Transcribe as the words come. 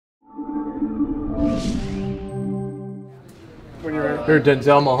Here,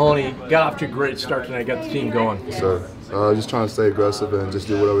 Denzel Mahoney got off to a great start tonight, got the team going. Yes, sir. Just trying to stay aggressive and just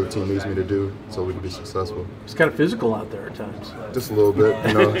do whatever the team needs me to do so we can be successful. It's kind of physical out there at times. Just a little bit,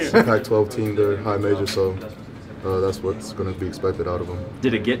 you know. It's a Pac-12 team, they're high major, so that's what's going to be expected out of them.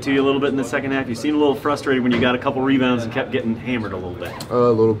 Did it get to you a little bit in the second half? You seemed a little frustrated when you got a couple rebounds and kept getting hammered a little bit. A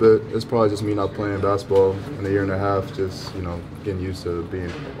little bit. It's probably just me not playing basketball in a year and a half, just, you know, getting used to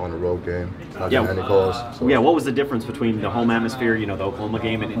being on a road game, not getting any calls. So. Yeah, what was the difference between the home atmosphere, you know, the Oklahoma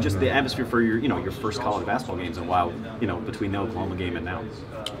game, and just the atmosphere for your, you know, your first college basketball games, and while, you know, between the Oklahoma game and now?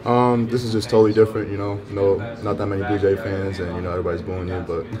 This is just totally different, you know. No, not that many Bluejay fans, and, you know, everybody's booing you,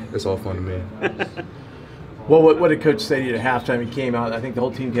 but it's all fun to me. Well, what did Coach say to you at halftime? He came out. I think the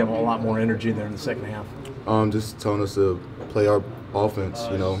whole team gave a lot more energy there in the second half. Just telling us to play our offense.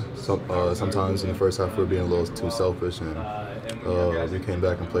 You know, sometimes in the first half we're being a little too selfish, and we came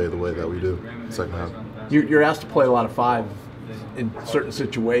back and played the way that we do in the second half. You're asked to play a lot of five in certain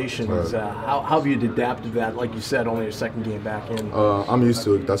situations. Right. How have you adapted to that? Like you said, only your second game back in. I'm used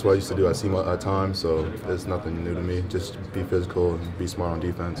to it. That's what I used to do. I see him at times, so it's nothing new to me. Just be physical and be smart on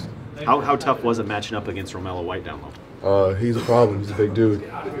defense. How tough was it matching up against Romello White down low? He's a problem. He's a big dude,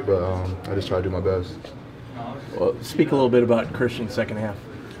 but I just try to do my best. Well, speak a little bit about Christian's second half.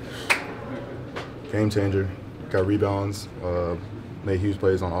 Game changer. Got rebounds, made huge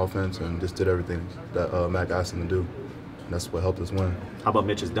plays on offense, and just did everything that Mac asked him to do. And that's what helped us win. How about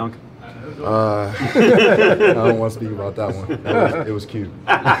Mitch's dunk? I don't want to speak about that one. It was cute.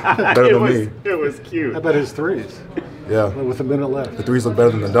 Better than me. It was cute. How about his threes? Yeah. With a minute left. The threes look better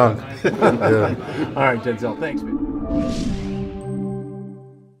than the dunk. Yeah. All right, Denzel, thanks, man.